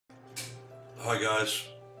Hi guys,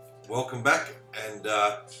 welcome back, and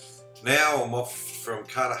now I'm off from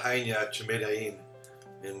Cartagena to Medellin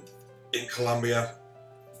in Colombia.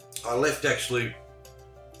 I left actually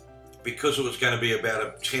because it was going to be about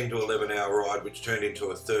a 10 to 11 hour ride, which turned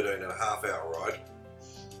into a 13.5 hour ride.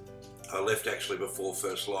 I left actually before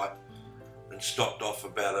first light and stopped off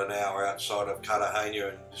about an hour outside of Cartagena,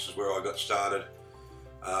 and this is where I got started.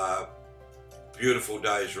 Beautiful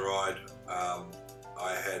day's ride.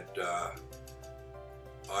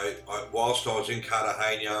 Whilst I was in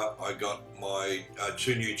Cartagena, I got my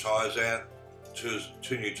two new tyres out,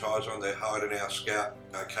 two new tyres on the Harden Scout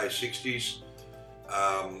K60s,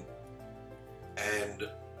 and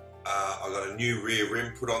I got a new rear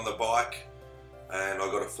rim put on the bike, and I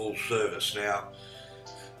got a full service. Now,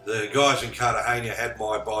 the guys in Cartagena had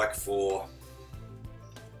my bike for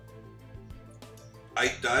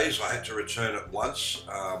 8 days. I had to return it once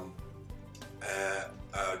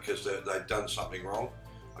because they'd done something wrong.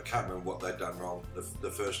 I can't remember what they'd done wrong the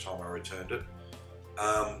first time I returned it.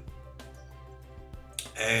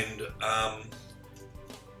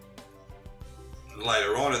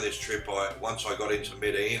 Later on in this trip, once I got into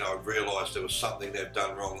Medellin, I realised there was something they'd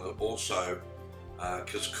done wrong also,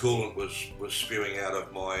 because coolant was spewing out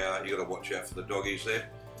of my, you got to watch out for the doggies there.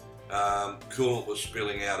 Coolant was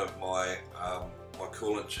spilling out of my my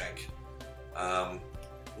coolant tank.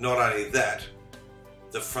 Not only that,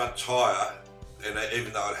 the front tyre, and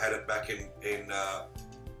even though I'd had it back in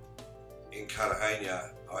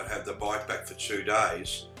Cartagena, I'd had the bike back for 2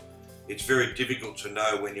 days. It's very difficult to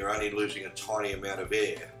know when you're only losing a tiny amount of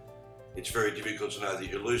air. It's very difficult to know that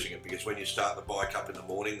you're losing it, because when you start the bike up in the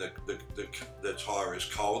morning, the tyre is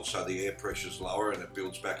cold, so the air pressure is lower and it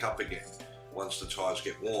builds back up again once the tyres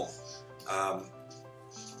get warm.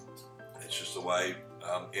 It's just the way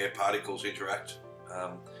air particles interact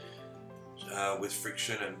with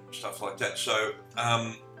friction and stuff like that. So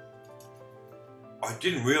I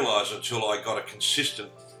didn't realise until I got a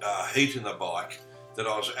consistent heat in the bike that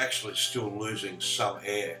I was actually still losing some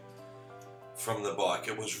air from the bike.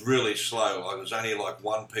 It was really slow. It was only like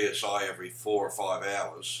 1 psi every 4 or 5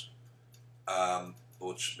 hours, or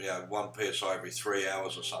 1 psi every 3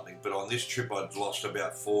 hours or something. But on this trip, I'd lost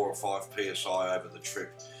about 4 or 5 psi over the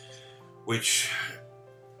trip, which,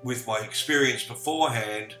 with my experience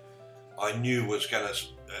beforehand, I knew was going to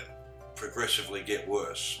progressively get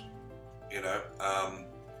worse, you know.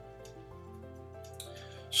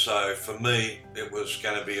 So for me, it was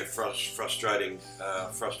going to be a frustrating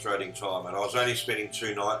time, and I was only spending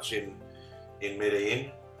 2 nights in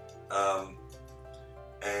Medellin,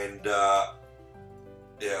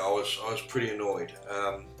 yeah, I was pretty annoyed.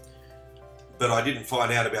 But I didn't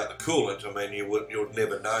find out about the coolant. I mean, you'd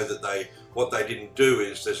never know that what they didn't do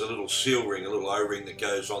is there's a little seal ring, a little O-ring that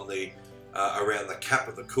goes on the around the cap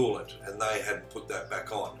of the coolant, and they hadn't put that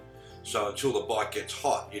back on. So until the bike gets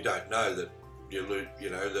hot, you don't know that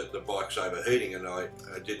that the bike's overheating. And I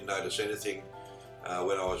didn't notice anything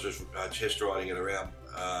when I was just test riding it around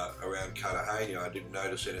Cartagena. I didn't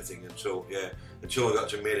notice anything until I got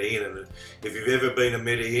to Medellin. And if you've ever been to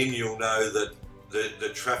Medellin, you'll know that the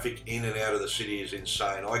traffic in and out of the city is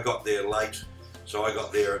insane. I got there late, so I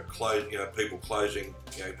got there at people closing,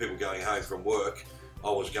 people going home from work. I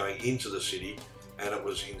was going into the city, and it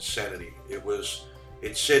was insanity.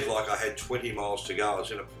 It said like I had 20 miles to go. I was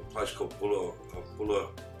in a place called Bello,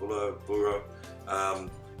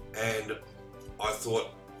 and I thought,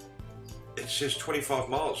 it says 25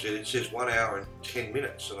 miles, yet it says 1 hour and 10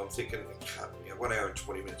 minutes, and I'm thinking, 1 hour and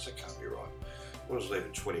 20 minutes, that can't be right. It wasn't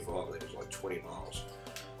even 25, I think it was like 20 miles.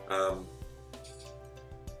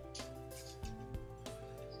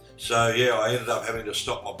 So yeah, I ended up having to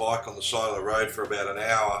stop my bike on the side of the road for about an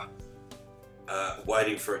hour,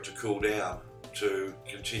 waiting for it to cool down to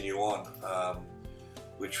continue on,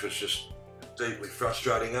 which was just deeply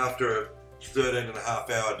frustrating after a 13.5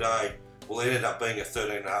 hour day. Well, it ended up being a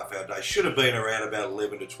 13.5 hour day. Should have been around about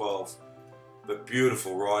 11 to 12, but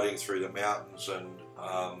beautiful riding through the mountains and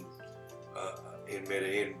in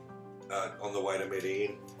Medellin, on the way to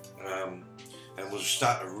Medellin, and was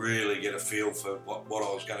starting to really get a feel for what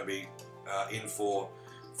I was going to be in for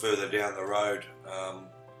further down the road,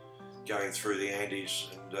 going through the Andes,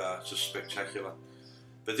 and it's just spectacular.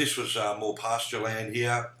 But this was more pasture land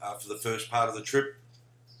here for the first part of the trip,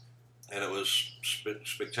 and it was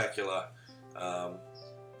spectacular.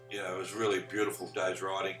 It was really a beautiful day's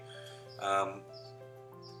riding.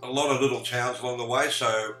 A lot of little towns along the way,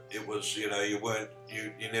 so it was, you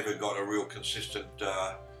never got a real consistent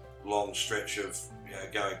long stretch of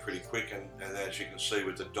going pretty quick, and as you can see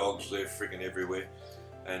with the dogs, they're freaking everywhere,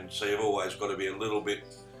 and so you've always got to be a little bit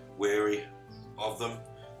wary of them.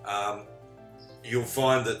 you'll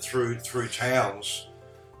find that through towns,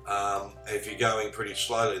 if you're going pretty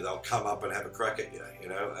slowly, they'll come up and have a crack at you, you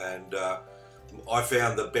know. And I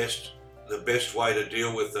found the best way to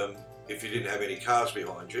deal with them, if you didn't have any cars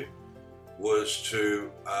behind you, was to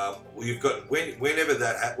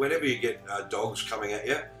whenever you get dogs coming at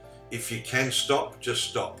you, if you can stop, just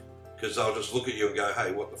stop, because they'll just look at you and go,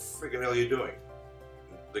 hey, what the friggin' hell are you doing?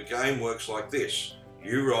 The game works like this: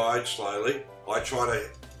 you ride slowly, I try to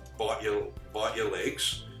bite your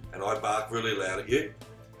legs, and I bark really loud at you,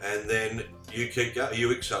 and then you keep going, you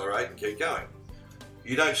accelerate and keep going.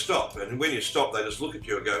 You don't stop, and when you stop, they just look at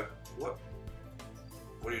you and go, what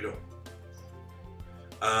are you doing?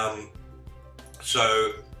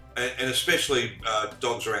 So, and especially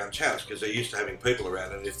dogs around towns, because they're used to having people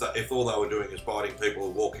around, and if all they were doing is biting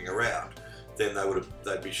people walking around, then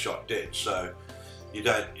they'd be shot dead. So you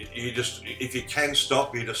just, if you can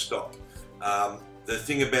stop, you just stop. The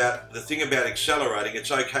thing about accelerating,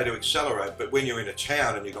 it's okay to accelerate, but when you're in a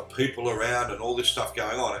town and you've got people around and all this stuff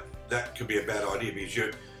going on, that could be a bad idea, because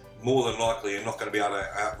you're more than likely you're not going to be able to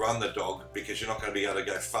outrun the dog, because you're not going to be able to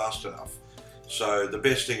go fast enough. So the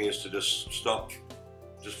best thing is to just stop,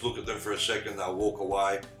 just look at them for a second, they'll walk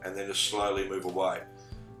away, and then just slowly move away.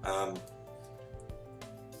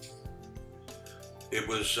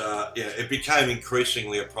 It became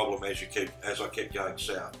increasingly a problem as I kept going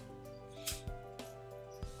south.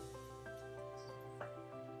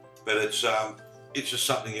 But it's just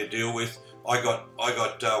something you deal with. I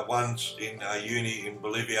got once in uni in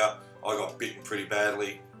Bolivia, I got bitten pretty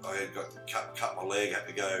badly. I had got cut my leg, had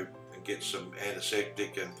to go and get some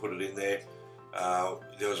antiseptic and put it in there.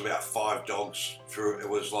 There was about 5 dogs through it. It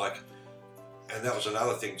was like, and that was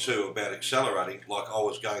another thing too about accelerating. Like I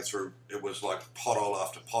was going through, it was like pothole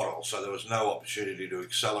after pothole, so there was no opportunity to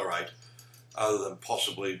accelerate other than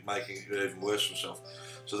possibly making it even worse for myself.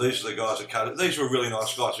 So these are the guys that cut it. These were really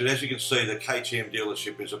nice guys. And as you can see, the KTM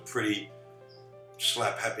dealership is a pretty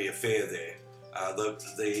slap-happy affair there.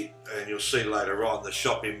 And you'll see later on, the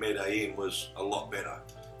shop in Medellin was a lot better.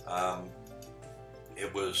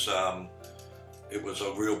 It was a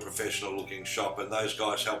real professional-looking shop, and those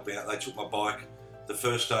guys helped me out. They took my bike. The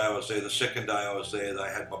first day I was there, the second day I was there, they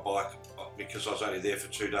had my bike because I was only there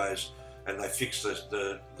for 2 days, and they fixed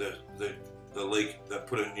the leak. They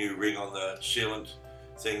put a new ring on the sealant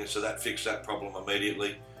thing, so that fixed that problem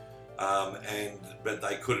immediately. But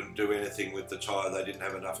they couldn't do anything with the tyre. They didn't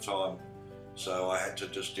have enough time, so I had to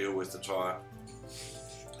just deal with the tyre.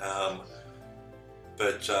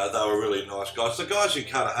 But they were really nice guys. The guys in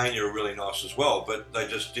Cartagena were really nice as well, but they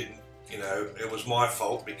just didn't, you know, it was my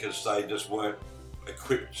fault because they just weren't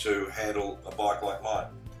equipped to handle a bike like mine.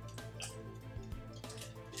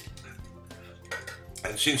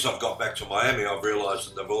 And since I've got back to Miami, I've realised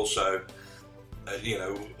that they've also, you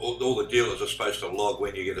know, all the dealers are supposed to log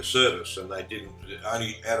when you get a service, and they didn't.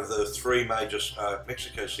 Only out of the 3 major,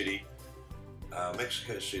 Mexico City,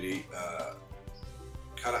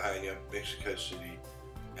 Cartagena, Mexico City,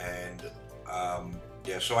 and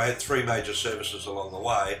yeah, so I had 3 major services along the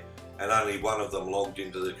way, and only one of them logged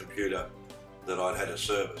into the computer that I'd had a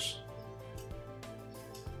service,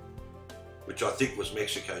 which I think was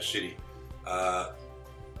Mexico City.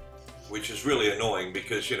 Which is really annoying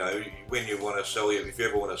because, you know, when you want to sell if you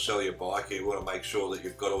ever want to sell your bike, you want to make sure that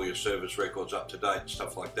you've got all your service records up to date and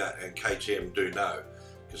stuff like that. And KTM do know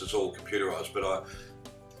because it's all computerized. But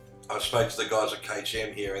I spoke to the guys at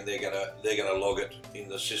KTM here, and they're gonna log it in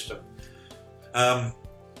the system.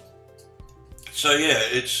 So yeah,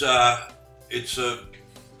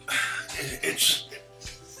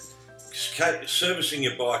 servicing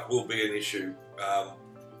your bike will be an issue,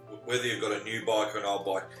 whether you've got a new bike or an old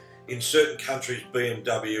bike. In certain countries,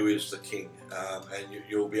 BMW is the king, and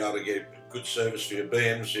you'll be able to get good service for your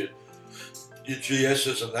BMs, your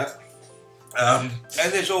GSs and that.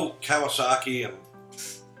 And there's all Kawasaki and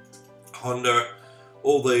Honda,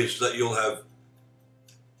 all these that you'll have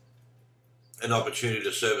an opportunity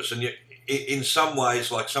to service. And in some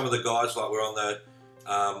ways, like some of the guys, like we're on the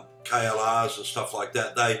KLRs and stuff like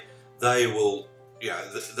that, they will, you know,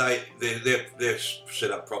 they're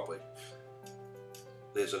set up properly.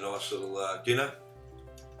 There's a nice little dinner.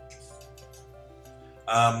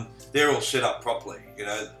 They're all set up properly, you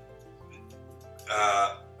know,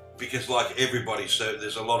 because like everybody, so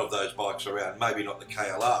there's a lot of those bikes around. Maybe not the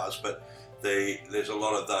KLRs, but there's a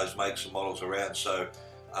lot of those makes and models around. So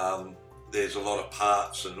there's a lot of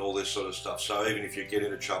parts and all this sort of stuff. So even if you get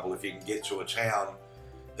into trouble, if you can get to a town,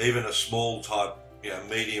 even a small type, you know,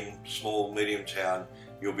 medium town,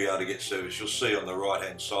 you'll be able to get service. You'll see on the right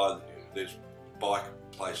hand side there's bike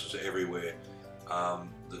places everywhere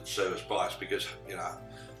that service bikes, because, you know,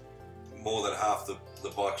 more than half the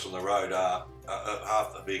bikes on the road are,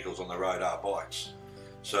 half the vehicles on the road are bikes.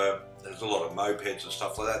 So there's a lot of mopeds and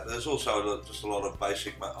stuff like that. There's also just a lot of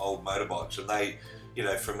basic old motorbikes, and they, you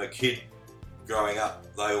know, from a kid growing up,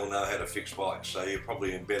 they all know how to fix bikes. So you're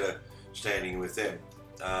probably in better standing with them,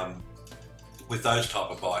 with those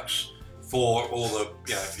type of bikes, for all the,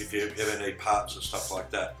 you know, if you ever need parts and stuff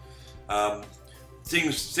like that.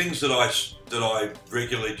 Things that I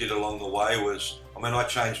regularly did along the way was, I mean, I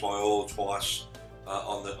changed my oil twice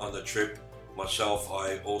on the trip myself.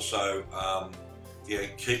 I also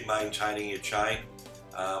keep maintaining your chain.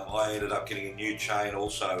 I ended up getting a new chain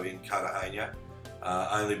also in Cartagena,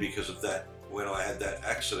 only because of that. When I had that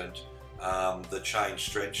accident, the chain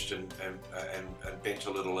stretched and bent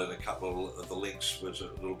a little, and a couple of the links was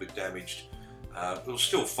a little bit damaged. It was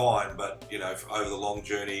still fine, but you know, over the long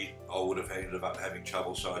journey, I would have ended up having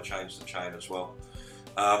trouble, so I changed the chain as well.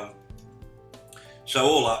 So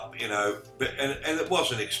all up, you know, and it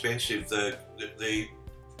wasn't expensive. The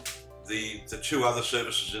two other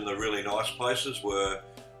services in the really nice places were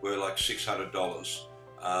like $600,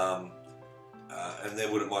 and there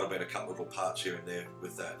might have been a couple of little parts here and there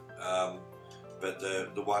with that. But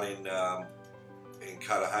the one in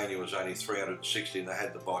Cartagena was only $360, and they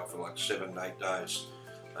had the bike for like 7-8 days.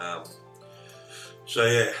 So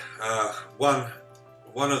yeah, one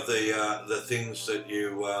of the things that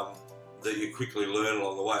you quickly learn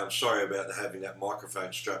along the way. I'm sorry about having that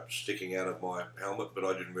microphone strap sticking out of my helmet, but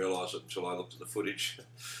I didn't realise it until I looked at the footage.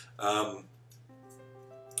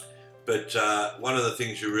 But one of the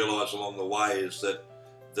things you realise along the way is that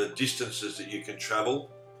the distances that you can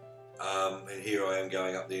travel, and here I am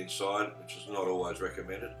going up the inside, which is not always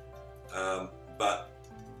recommended, but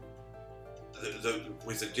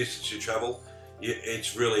with the distance you travel,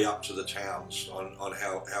 it's really up to the towns on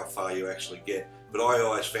how far you actually get. But I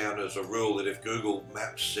always found as a rule that if Google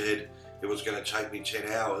Maps said it was going to take me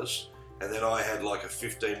 10 hours, and then I had like a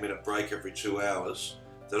 15-minute break every 2 hours,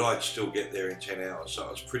 that I'd still get there in 10 hours. So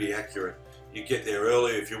it was pretty accurate. You get there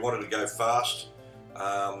early. If you wanted to go fast,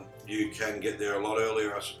 you can get there a lot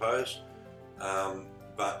earlier, I suppose.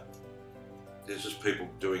 But there's just people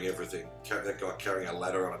doing everything. That guy carrying a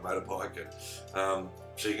ladder on a motorbike. And,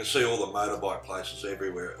 so you can see all the motorbike places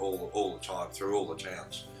everywhere, all the time, through all the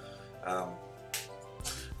towns.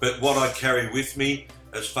 But what I'd carry with me,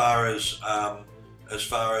 as far as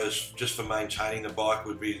just for maintaining the bike,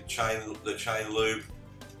 would be the chain lube.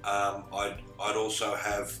 I'd also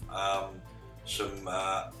have some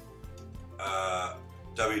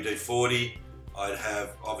WD-40. I'd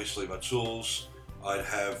have obviously my tools. I'd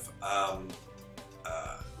have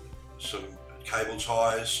some cable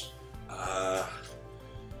ties,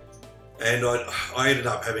 and I ended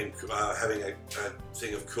up having a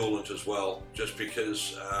thing of coolant as well, just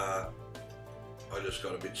because I just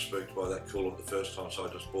got a bit spooked by that coolant the first time, so I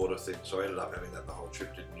just bought a thing. So I ended up having that the whole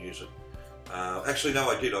trip, didn't use it. Actually, no,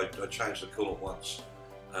 I did. I changed the coolant once.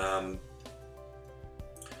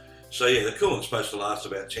 So yeah, the coolant's supposed to last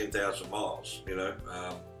about 10,000 miles, you know,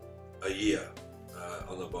 a year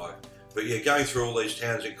on the bike. But yeah, going through all these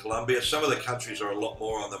towns in Colombia, some of the countries are a lot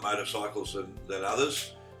more on the motorcycles than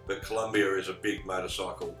others, but Colombia is a big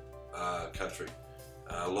motorcycle country.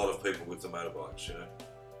 A lot of people with the motorbikes, you know.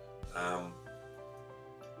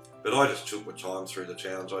 But I just took my time through the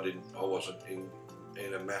towns. I wasn't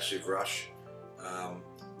in a massive rush.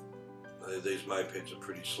 These mopeds are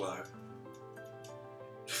pretty slow.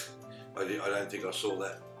 I don't think I saw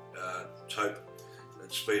that taupe,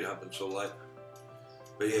 that speed hump until late.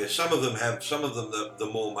 But yeah, some of them, the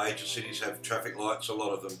more major cities have traffic lights. A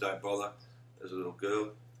lot of them don't bother. There's a little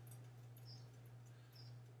girl.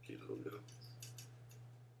 Cute little girl.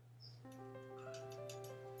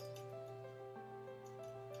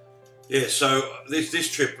 Yeah, so this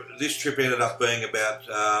trip ended up being about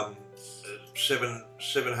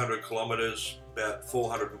 700 kilometres, about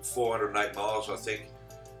 408 miles, I think.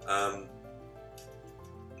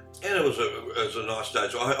 And it was a nice day.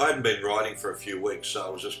 So I hadn't been riding for a few weeks, so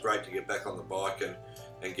it was just great to get back on the bike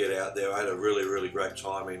and get out there. I had a really great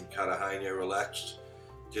time in Cartagena, relaxed,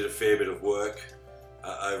 did a fair bit of work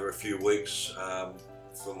over a few weeks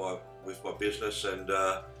with my business, and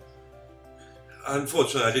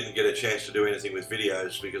unfortunately I didn't get a chance to do anything with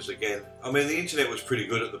videos because, again, I mean, the internet was pretty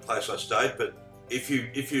good at the place I stayed, but if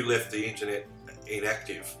you left the internet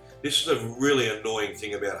inactive, this is a really annoying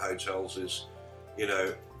thing about hotels is, you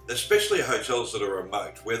know, especially hotels that are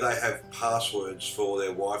remote, where they have passwords for their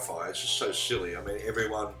Wi-Fi. It's just so silly. I mean,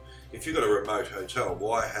 everyone, if you've got a remote hotel,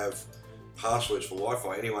 why have passwords for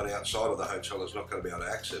Wi-Fi? Anyone outside of the hotel is not going to be able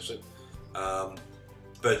to access it.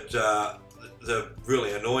 But the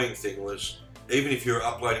really annoying thing was, even if you're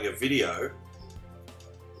uploading a video,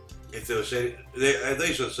 if there was any,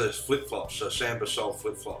 these are those flip-flops, Samba Sol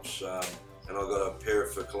flip-flops, and I've got a pair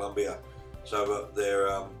for Colombia. So they're,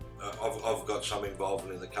 I've got some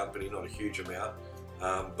involvement in the company, not a huge amount,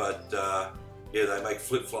 but yeah, they make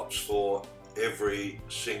flip-flops for every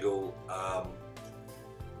single,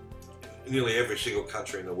 nearly every single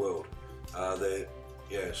country in the world.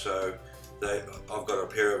 Yeah, so I've got a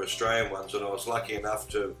pair of Australian ones, and I was lucky enough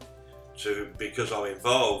to because I'm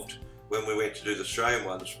involved when we went to do the Australian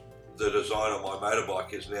ones. The design on my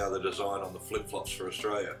motorbike is now the design on the flip-flops for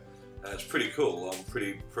Australia. And it's pretty cool. I'm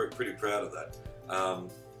pretty proud of that.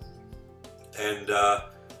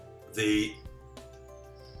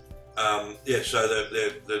 Yeah, so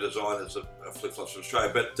the design is a flip-flops for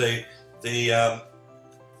Australia. But the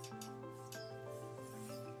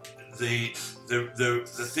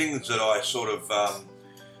things that I sort of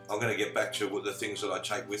I'm going to get back to the things that I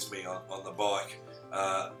take with me on the bike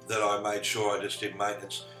that I made sure I just did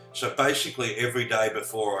maintenance. So basically every day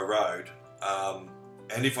before I rode,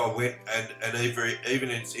 and if I went and even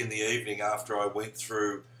in the evening after I went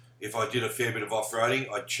through, if I did a fair bit of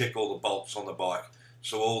off-roading, I'd check all the bolts on the bike.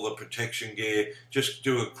 So all the protection gear, just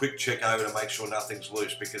do a quick check over to make sure nothing's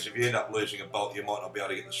loose, because if you end up losing a bolt, you might not be able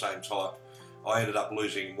to get the same type. I ended up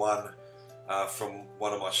losing one from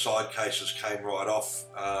one of my side cases, came right off.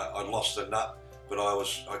 I'd lost the nut, but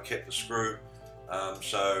I kept the screw.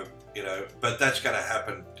 So, you know, but that's going to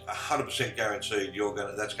happen, 100% guaranteed.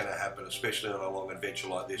 That's going to happen, especially on a long adventure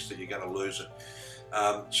like this, that you're going to lose it.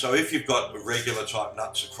 So if you've got regular type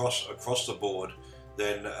nuts across the board,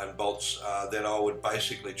 then and bolts, then I would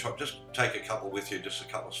basically just take a couple with you, just a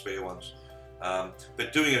couple of spare ones.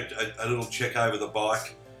 But doing a little check over the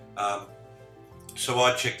bike. So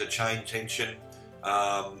I check the chain tension.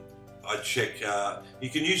 I check. You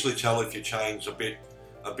can usually tell if your chain's a bit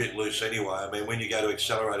loose anyway. I mean, when you go to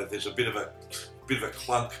accelerate, if there's a bit of a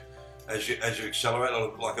clunk as you accelerate,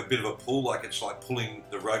 like a bit of a pull, like it's like pulling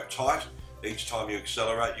the rope tight. Each time you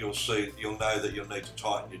accelerate, you'll know that you'll need to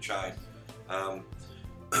tighten your chain.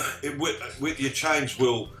 With your chains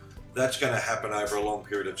that's going to happen over a long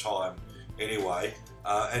period of time anyway.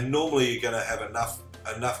 And normally you're going to have enough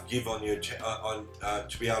give on your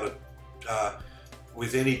to be able to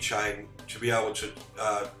with any chain to be able to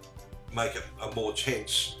make it a more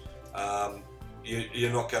tense.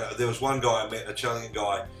 You're not going to. There was one guy I met, an Italian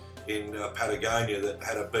guy in Patagonia, that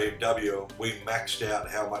had a BMW, and we maxed out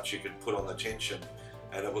how much you could put on the tension,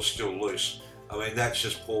 and it was still loose. I mean, that's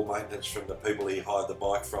just poor maintenance from the people he hired the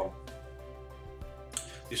bike from.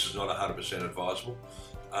 This is not 100% advisable.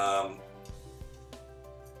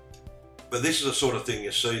 But this is the sort of thing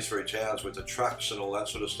you see through towns with the trucks and all that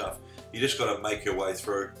sort of stuff. You just got to make your way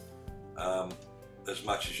through as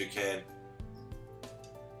much as you can.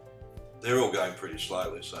 They're all going pretty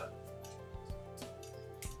slowly, so.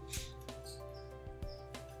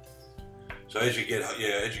 So as you get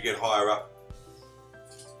higher up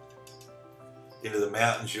into the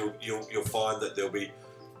mountains, you'll find that there'll be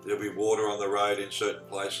water on the road in certain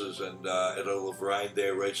places, and it'll have rained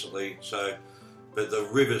there recently. So, but the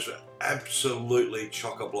rivers were absolutely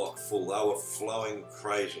chock-a-block full. They were flowing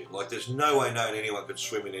crazy. Like, there's no way known anyone could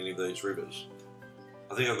swim in any of these rivers.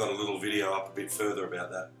 I think I've got a little video up a bit further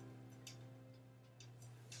about that.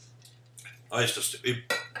 I used to,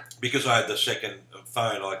 because I had the second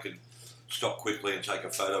phone, I could stop quickly and take a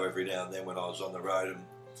photo every now and then when I was on the road, and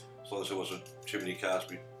as long as there wasn't too many cars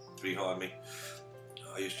behind me,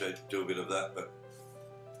 I used to do a bit of that. But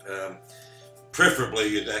preferably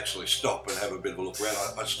you'd actually stop and have a bit of a look around.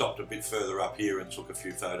 I stopped a bit further up here and took a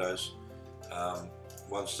few photos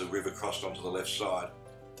once the river crossed onto the left side,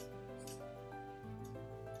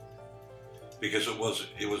 because it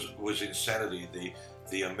was insanity,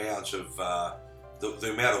 the amount of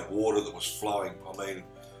the amount of water that was flowing. I mean,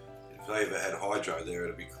 if they ever had hydro there,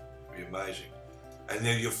 it'd be amazing. And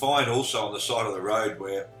then you'll find also on the side of the road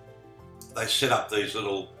where they set up these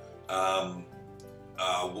little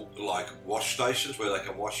like wash stations where they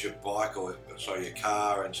can wash your bike or your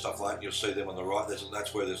car and stuff like that. You'll see them on the right.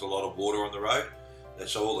 That's where there's a lot of water on the road. And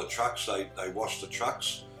so all the trucks, they wash the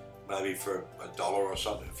trucks, maybe for $1 or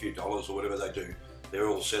something, a few dollars or whatever they do. They're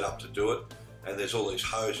all set up to do it. And there's all these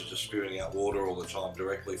hoses just spewing out water all the time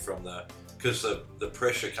directly from because the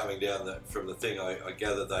pressure coming down from the thing, I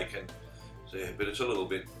gather they can, but it's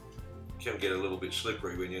can get a little bit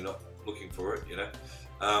slippery when you're not looking for it, you know.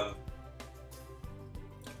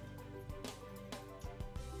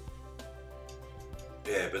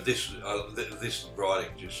 Yeah, but this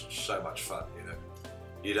riding is just so much fun, you know.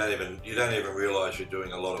 You don't even realise you're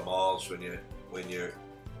doing a lot of miles when you're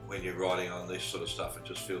when you're riding on this sort of stuff, it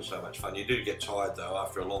just feels so much fun. You do get tired though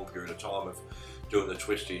after a long period of time of doing the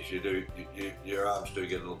twisties. Your arms do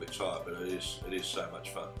get a little bit tired, but it is so much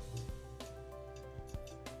fun.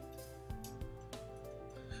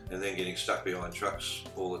 And then getting stuck behind trucks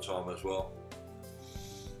all the time as well.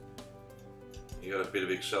 You got a bit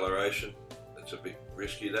of acceleration. That's a bit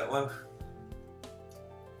risky, that one.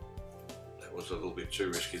 That was a little bit too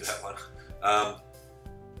risky, that one.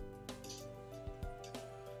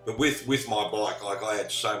 But with my bike, like, I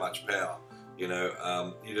had so much power, you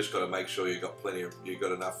know, you just got to make sure you've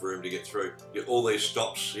got enough room to get through. All these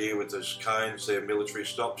stops here with those cones, they're military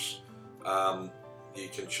stops. You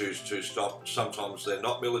can choose to stop. Sometimes they're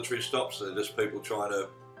not military stops, they're just people trying to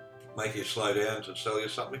make you slow down to sell you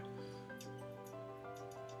something.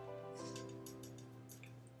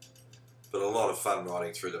 But a lot of fun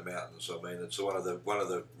riding through the mountains. I mean, it's one of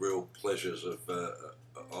the real pleasures of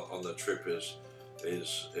on the trip is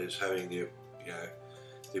having the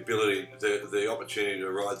ability, the opportunity to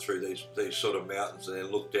ride through these sort of mountains and then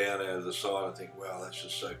look down out of the side and think, wow, that's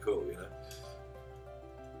just so cool, you know.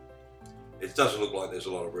 It doesn't look like there's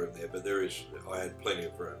a lot of room there, but there is. I had plenty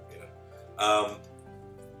of room, you know.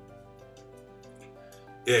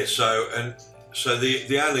 Yeah. So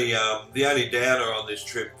the only downer on this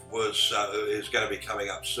trip was is going to be coming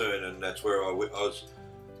up soon, and that's where I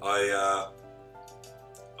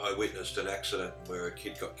witnessed an accident where a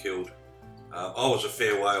kid got killed. I was a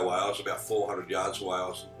fair way away. I was about 400 yards away.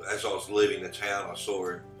 As I was leaving the town, I saw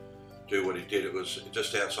him do what he did. It was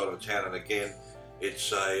just outside of a town, and again,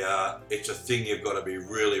 it's a thing you've got to be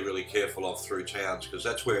really careful of through towns, because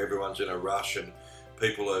that's where everyone's in a rush and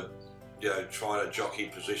people are, you know, trying to jockey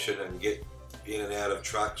position and get in and out of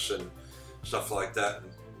trucks and stuff like that.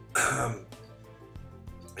 And,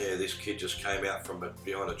 yeah, this kid just came out from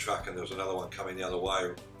behind a truck, and there was another one coming the other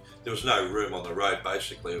way. There was no room on the road,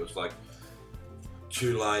 basically. It was like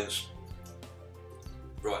two lanes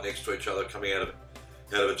right next to each other coming out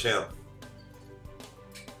of a town.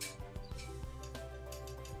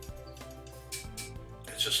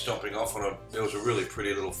 It's just stopping off on there was a really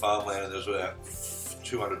pretty little farmland, and there was about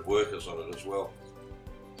 200 workers on it as well.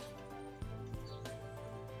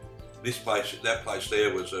 That place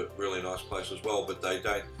there was a really nice place as well, but they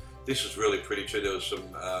don't. This is really pretty too. There was some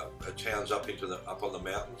towns up on the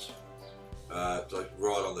mountains, like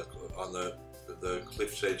right on the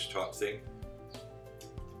cliff's edge type thing.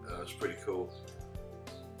 It's pretty cool.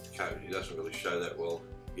 It doesn't really show that well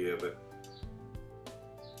here, but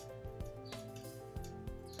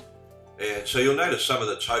and so you'll notice some of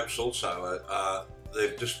the taupes also.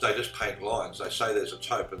 They just paint lines. They say there's a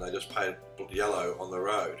taupe, and they just paint yellow on the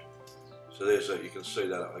road. So you can see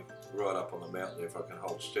that right up on the mountain there, if I can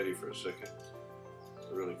hold steady for a second. It's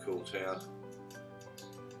a really cool town.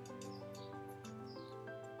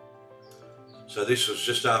 So this was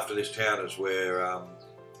just after this town is where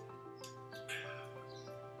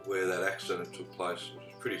that accident took place, which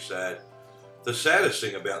is pretty sad. The saddest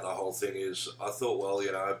thing about the whole thing is I thought, well,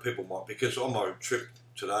 you know, people might, because on my trip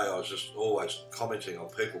today I was just always commenting on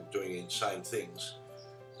people doing insane things.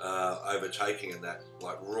 Overtaking and that,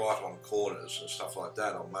 like right on corners and stuff like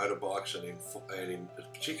that, on motorbikes and in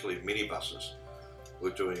particularly minibuses were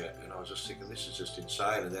doing it, and I was just thinking, this is just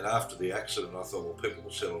insane. And then after the accident, I thought, well, people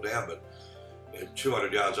will settle down, but you know,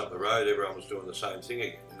 200 yards up the road, everyone was doing the same thing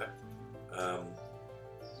again, you know.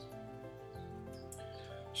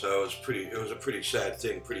 So it was a pretty sad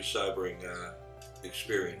thing, pretty sobering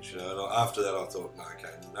experience, you know. And after that, I thought, no,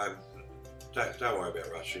 okay, no. Don't worry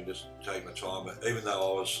about rushing, just take my time. Even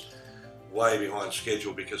though I was way behind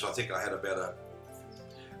schedule, because I think I had about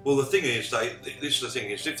well, the thing is, this is the thing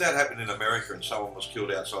is, if that happened in America and someone was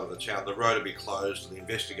killed outside of the town, the road would be closed and the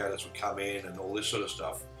investigators would come in and all this sort of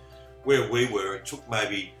stuff. Where we were, it took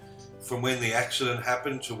maybe from when the accident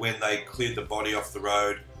happened to when they cleared the body off the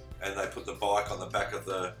road and they put the bike on the back of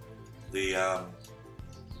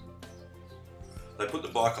they put the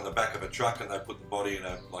bike on the back of a truck, and they put the body in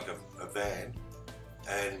a van,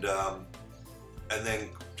 and then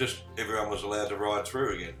just everyone was allowed to ride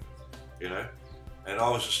through again, you know. And I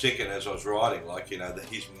was just thinking as I was riding, like, you know, that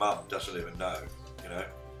his mum doesn't even know, you know,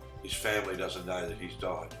 his family doesn't know that he's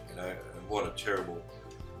died, you know, and what a terrible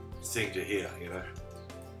thing to hear, you know.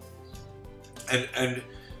 And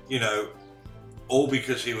you know, all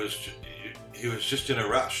because he was just in a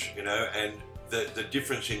rush, you know, and the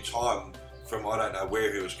difference in time from, I don't know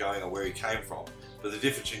where he was going or where he came from, but the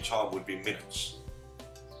difference in time would be minutes.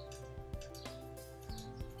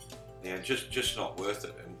 Yeah, just not worth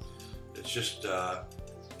it. And it's just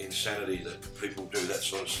insanity that people do that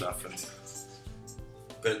sort of stuff. And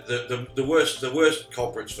but the worst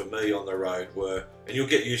culprits for me on the road were, and you'll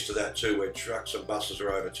get used to that too, where trucks and buses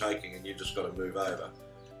are overtaking and you just got to move over.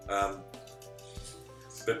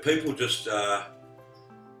 But people just the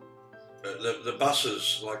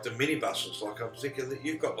buses, like the mini buses, like I'm thinking that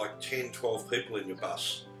you've got like 10, 12 people in your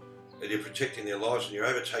bus and you're protecting their lives and you're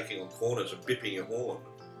overtaking on corners and bipping your horn.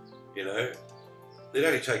 You know, it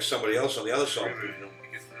only takes somebody else on the other side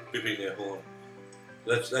bipping their horn.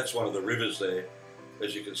 That's one of the rivers there,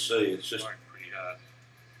 as you can see. It's just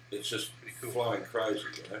it's just flowing crazy,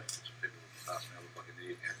 you know.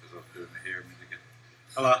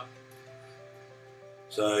 Hello.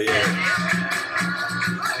 So yeah.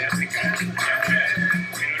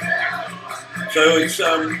 So it's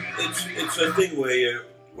a thing where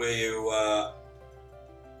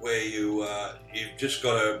you've just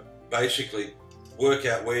got to basically work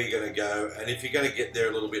out where you're going to go, and if you're going to get there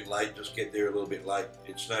a little bit late, just get there a little bit late.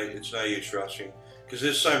 It's no use rushing, because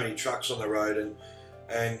there's so many trucks on the road,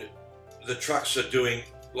 and the trucks are doing,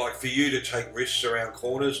 like, for you to take risks around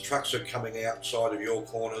corners, trucks are coming outside of your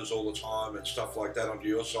corners all the time and stuff like that onto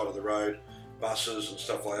your side of the road, buses and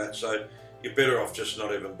stuff like that. So you're better off just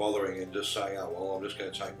not even bothering and just saying, oh well, I'm just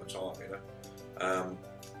going to take my time, you know.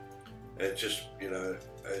 It just, you know,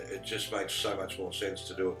 it just makes so much more sense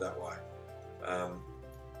to do it that way.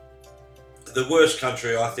 The worst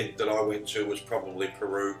country I think that I went to was probably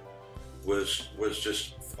Peru. Was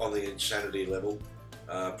just on the insanity level.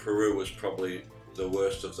 Peru was probably the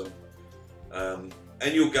worst of them.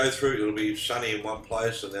 And you'll go through, it'll be sunny in one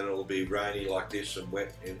place and then it'll be rainy like this and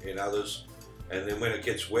wet in others. And then when it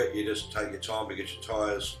gets wet, you just take your time because your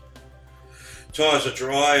tyres are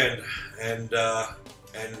dry and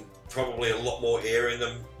probably a lot more air in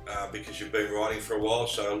them because you've been riding for a while,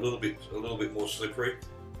 so a little bit more slippery.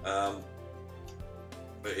 But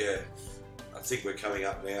yeah, I think we're coming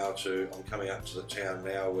up now I'm coming up to the town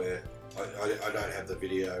now where I don't have the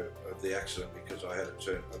video of the accident because I had it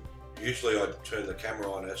turned. Usually I'd turn the camera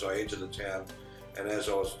on as I enter the town, and as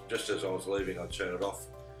I was leaving, I'd turn it off.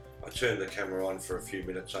 I turned the camera on for a few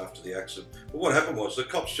minutes after the accident. But what happened was the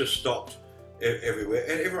cops just stopped everywhere,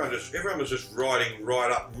 and everyone was just riding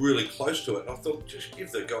right up really close to it. And I thought, just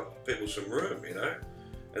give the people some room, you know.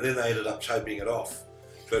 And then they ended up taping it off.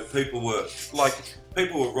 But people were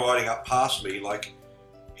riding up past me, like,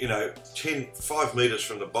 you know, 5 meters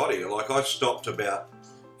from the body. Like, I stopped about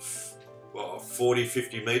 40,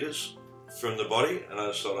 50 meters from the body, and I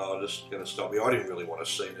just thought, oh, I'm just going to stop here. I didn't really want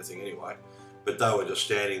to see anything anyway, but they were just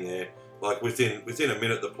standing there. Like, within a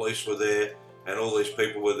minute, the police were there, and all these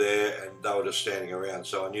people were there, and they were just standing around.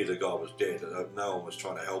 So I knew the guy was dead. No one was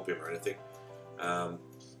trying to help him or anything.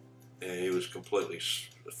 Yeah, he was completely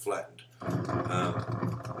flattened.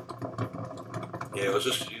 Yeah, it was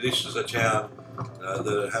just, this is a town that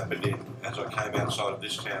it happened in as I came outside of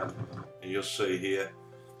this town, and you'll see here.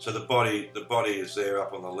 So the body is there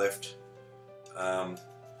up on the left.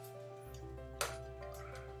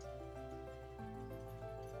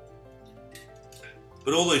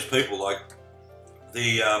 But all these people, like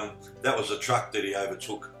that was a truck that he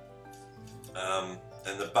overtook, and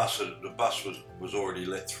the bus was already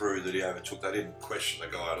let through that he overtook. They didn't question the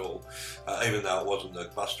guy at all, even though it wasn't the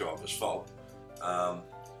bus driver's fault. So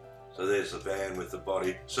there's the van with the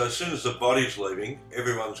body. So as soon as the body's leaving,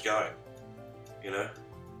 everyone's going, you know.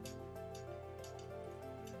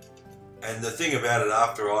 And the thing about it,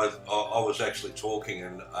 after I was actually talking,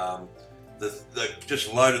 and they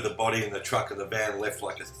just loaded the body in the truck, and the van left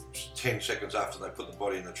like 10 seconds after they put the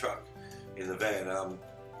body in the truck, in the van.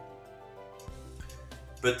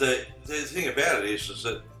 But the thing about it is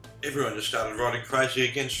that everyone just started riding crazy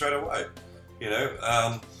again straight away. You know,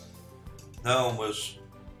 no one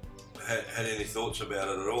had any thoughts about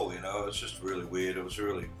it at all. You know, it was just really weird. It was a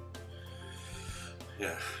really, you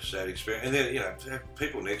know, sad experience. And then, you know, to have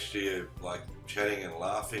people next to you like chatting and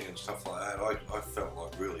laughing and stuff like that, I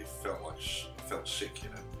felt sick, you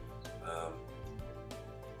know.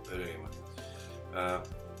 But anyway,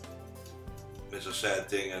 it's a sad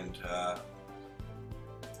thing, and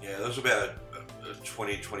yeah, there was about a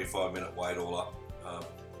 20-25 minute wait all up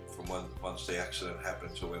from once the accident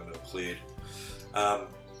happened to when it cleared.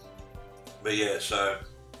 But yeah, so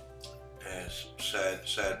yeah,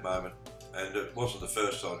 sad moment, and it wasn't the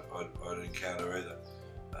first I'd encounter either.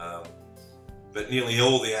 But nearly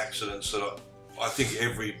all the accidents that I think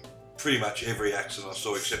pretty much every accident I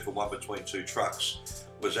saw, except for one between two trucks,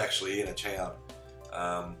 was actually in a town.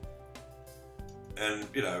 And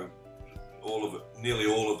you know, nearly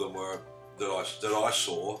all of them were that I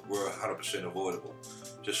saw were 100% avoidable,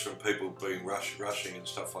 just from people being rushing and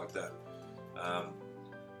stuff like that.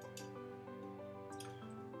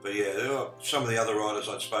 but yeah, some of the other riders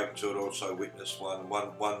I'd spoken to had also witnessed one.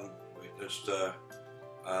 One witnessed. So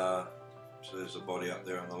there's the body up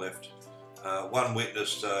there on the left. One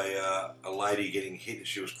witnessed a lady getting hit as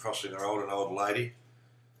she was crossing the road, an old lady,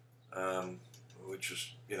 which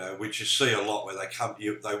was, which you see a lot where they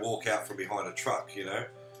walk out from behind a truck,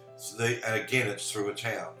 So and again, it's through a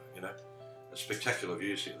town, spectacular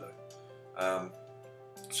views here though.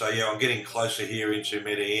 So yeah, I'm getting closer here into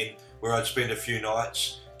Medellin, where I'd spend a few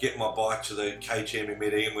nights, get my bike to the KTM in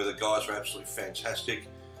Medellin, where the guys were absolutely fantastic.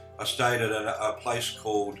 I stayed at a place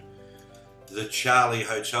called the Charlie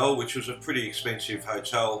Hotel, which was a pretty expensive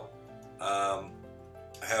hotel.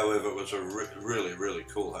 However, it was a really, really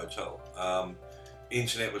cool hotel.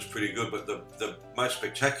 Internet was pretty good, but the most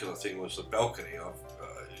spectacular thing was the balcony.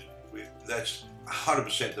 That's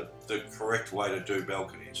 100% the correct way to do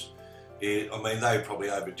balconies. They probably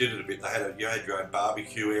overdid it a bit. You had your own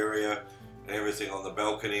barbecue area and everything on the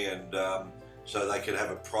balcony, and so they could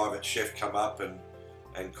have a private chef come up and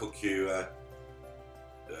cook you.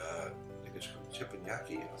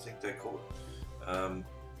 Teppanyaki, I think they call it,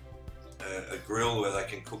 a grill where they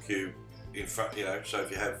can cook you in front. So if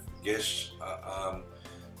you have guests,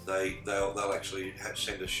 they'll actually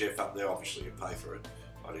send a chef up there. Obviously, you pay for it.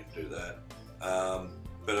 I didn't do that,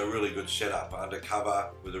 but a really good setup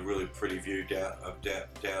undercover with a really pretty view down at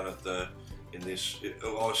the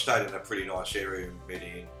I stayed in a pretty nice area in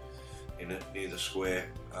Medellin, near the square.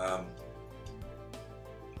 And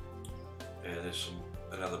there's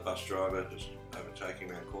another bus driver just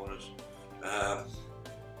overtaking around corners.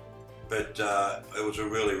 But it was a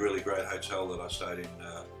really, really great hotel that I stayed in.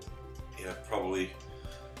 Probably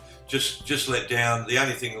just let down. The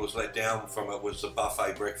only thing that was let down from it was the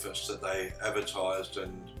buffet breakfast that they advertised,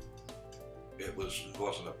 and it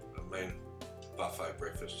wasn't a mean buffet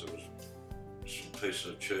breakfast. It was some pieces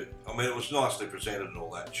of cheese. It was nicely presented and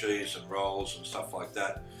all that, cheese and rolls and stuff like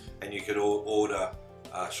that, and you could order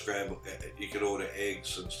you could order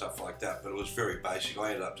eggs and stuff like that, but it was very basic. I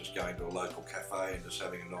ended up just going to a local cafe and just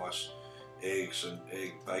having a nice eggs and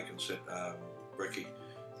bacon brekkie.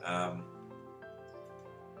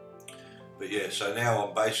 But yeah, so now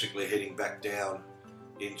I'm basically heading back down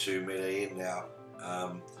into Medellin now,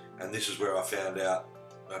 and this is where I found out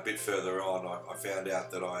a bit further on. I found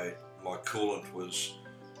out that my coolant was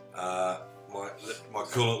my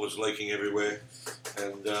coolant was leaking everywhere,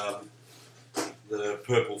 and the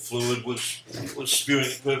purple fluid was spewing,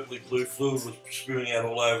 purpley blue fluid was spewing out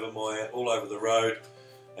all over the road,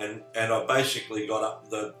 and I basically got up,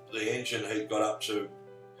 the engine heat got up to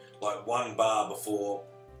like 1 bar before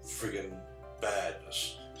friggin'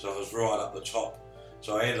 badness, so I was right up the top.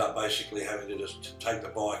 So I ended up basically having to just take the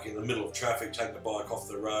bike in the middle of traffic, take the bike off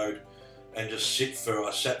the road, and just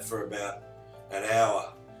I sat for about an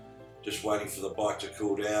hour just waiting for the bike to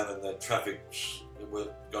cool down, and the traffic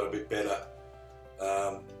got a bit better.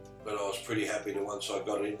 But I was pretty happy to once I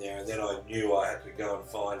got in there, and then I knew I had to go and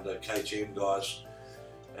find the KTM guys,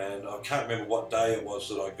 and I can't remember what day it was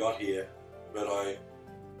that I got here, but I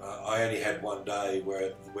only had 1 day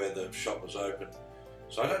where the shop was open,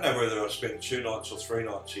 so I don't know whether I spent 2 nights or 3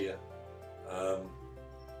 nights here. I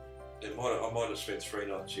might have spent 3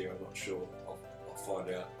 nights here, I'm not sure, I'll find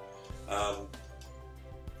out.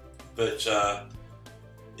 But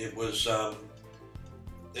it was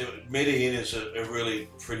Medellin is a really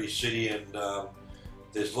pretty city, and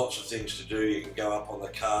there's lots of things to do. You can go up on the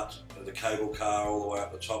cable car all the way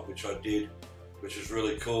up the top, which I did, which is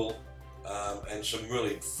really cool, and some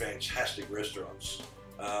really fantastic restaurants.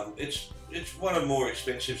 It's one of the more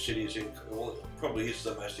expensive cities it probably is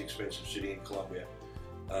the most expensive city in Colombia.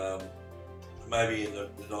 Maybe in the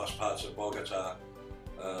nice parts of Bogota,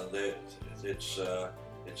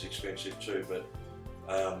 it's expensive too, but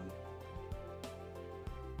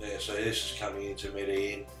yeah, so this is coming into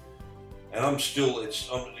Medellin, and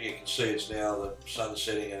you can see it's now the sun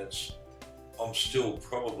setting, and I'm still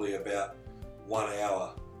probably about 1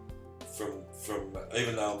 hour from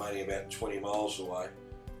even though I'm only about 20 miles away,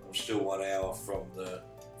 I'm still 1 hour from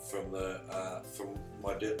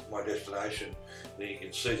my destination. And you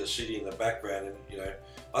can see the city in the background, and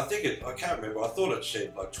I can't remember, I thought it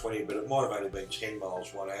said like 20, but it might have only been 10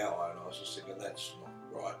 miles 1 hour, and I was just thinking that's not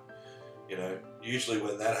right. Usually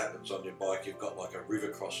when that happens on your bike, you've got like a river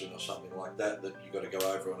crossing or something like that you've got to go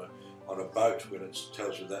over on a boat when it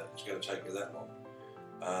tells you that it's going to take you that long.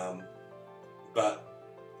 But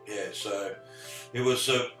yeah, so it was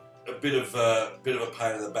a bit of a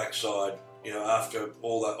pain in the backside, after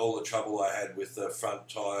all the trouble I had with the front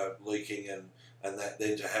tyre leaking and that,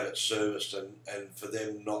 then to have it serviced and for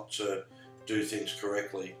them not to do things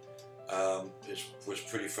correctly. was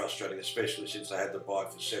pretty frustrating, especially since they had the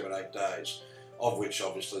bike for 7-8 days, of which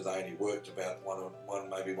obviously they only worked about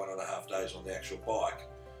maybe 1.5 days on the actual bike.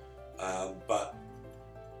 But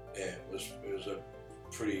yeah, it was a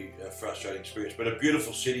pretty frustrating experience, but a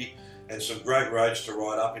beautiful city and some great roads to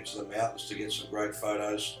ride up into the mountains to get some great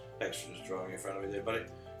photos. Thanks for just driving in front of me there, buddy.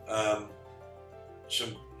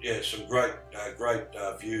 Some great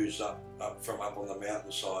views up on the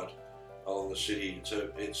mountainside along the city.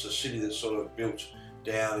 It's a city that's sort of built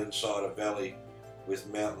down inside a valley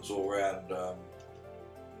with mountains all around,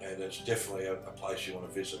 and it's definitely a place you want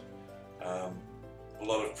to visit. A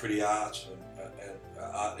lot of pretty art and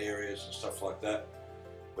art areas and stuff like that.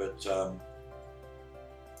 But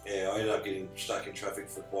yeah, I ended up getting stuck in traffic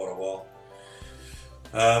for quite a while,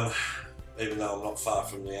 even though I'm not far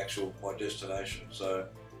from my destination. So,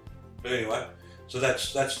 but anyway, so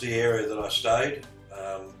that's the area that I stayed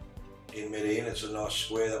in Medellin. It's a nice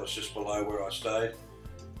square that was just below where I stayed.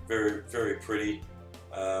 Very, very pretty,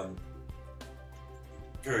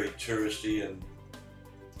 very touristy,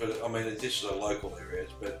 but I mean, this is a local area,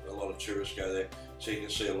 but a lot of tourists go there. So you can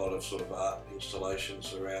see a lot of sort of art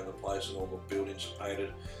installations around the place, and all the buildings are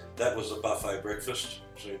painted. That was the buffet breakfast,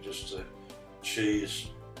 so just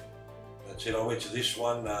cheese. That's it. I went to this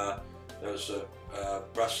one. There was a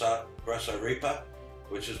Rosa de Osos,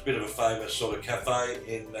 which is a bit of a famous sort of cafe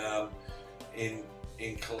in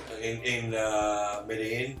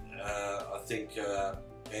Medellin. I think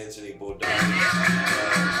Anthony Bourdain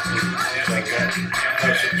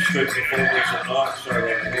does some street performance at night, so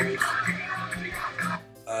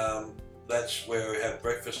that's where we have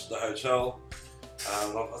breakfast at the hotel.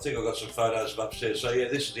 I think I've got some photos of upstairs. So yeah,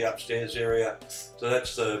 this is the upstairs area. So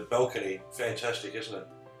that's the balcony. Fantastic, isn't it?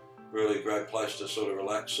 Really great place to sort of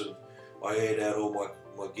relax, and I aired out all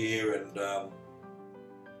my gear and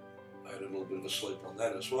had a little bit of a sleep on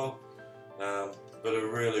that as well. But a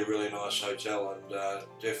really, really nice hotel, and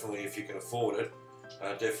definitely, if you can afford it,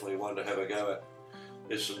 definitely one to have a go at.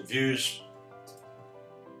 There's some views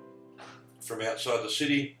from outside the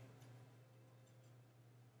city.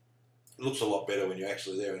 It looks a lot better when you're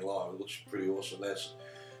actually there in live. It looks pretty awesome. That's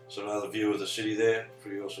another view of the city there.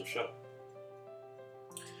 Pretty awesome shot.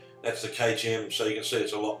 That's the KTM, so you can see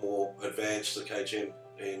it's a lot more advanced, the KTM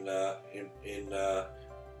in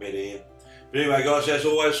Medellin. But anyway, guys, as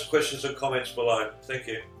always, questions and comments below. Thank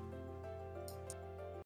you.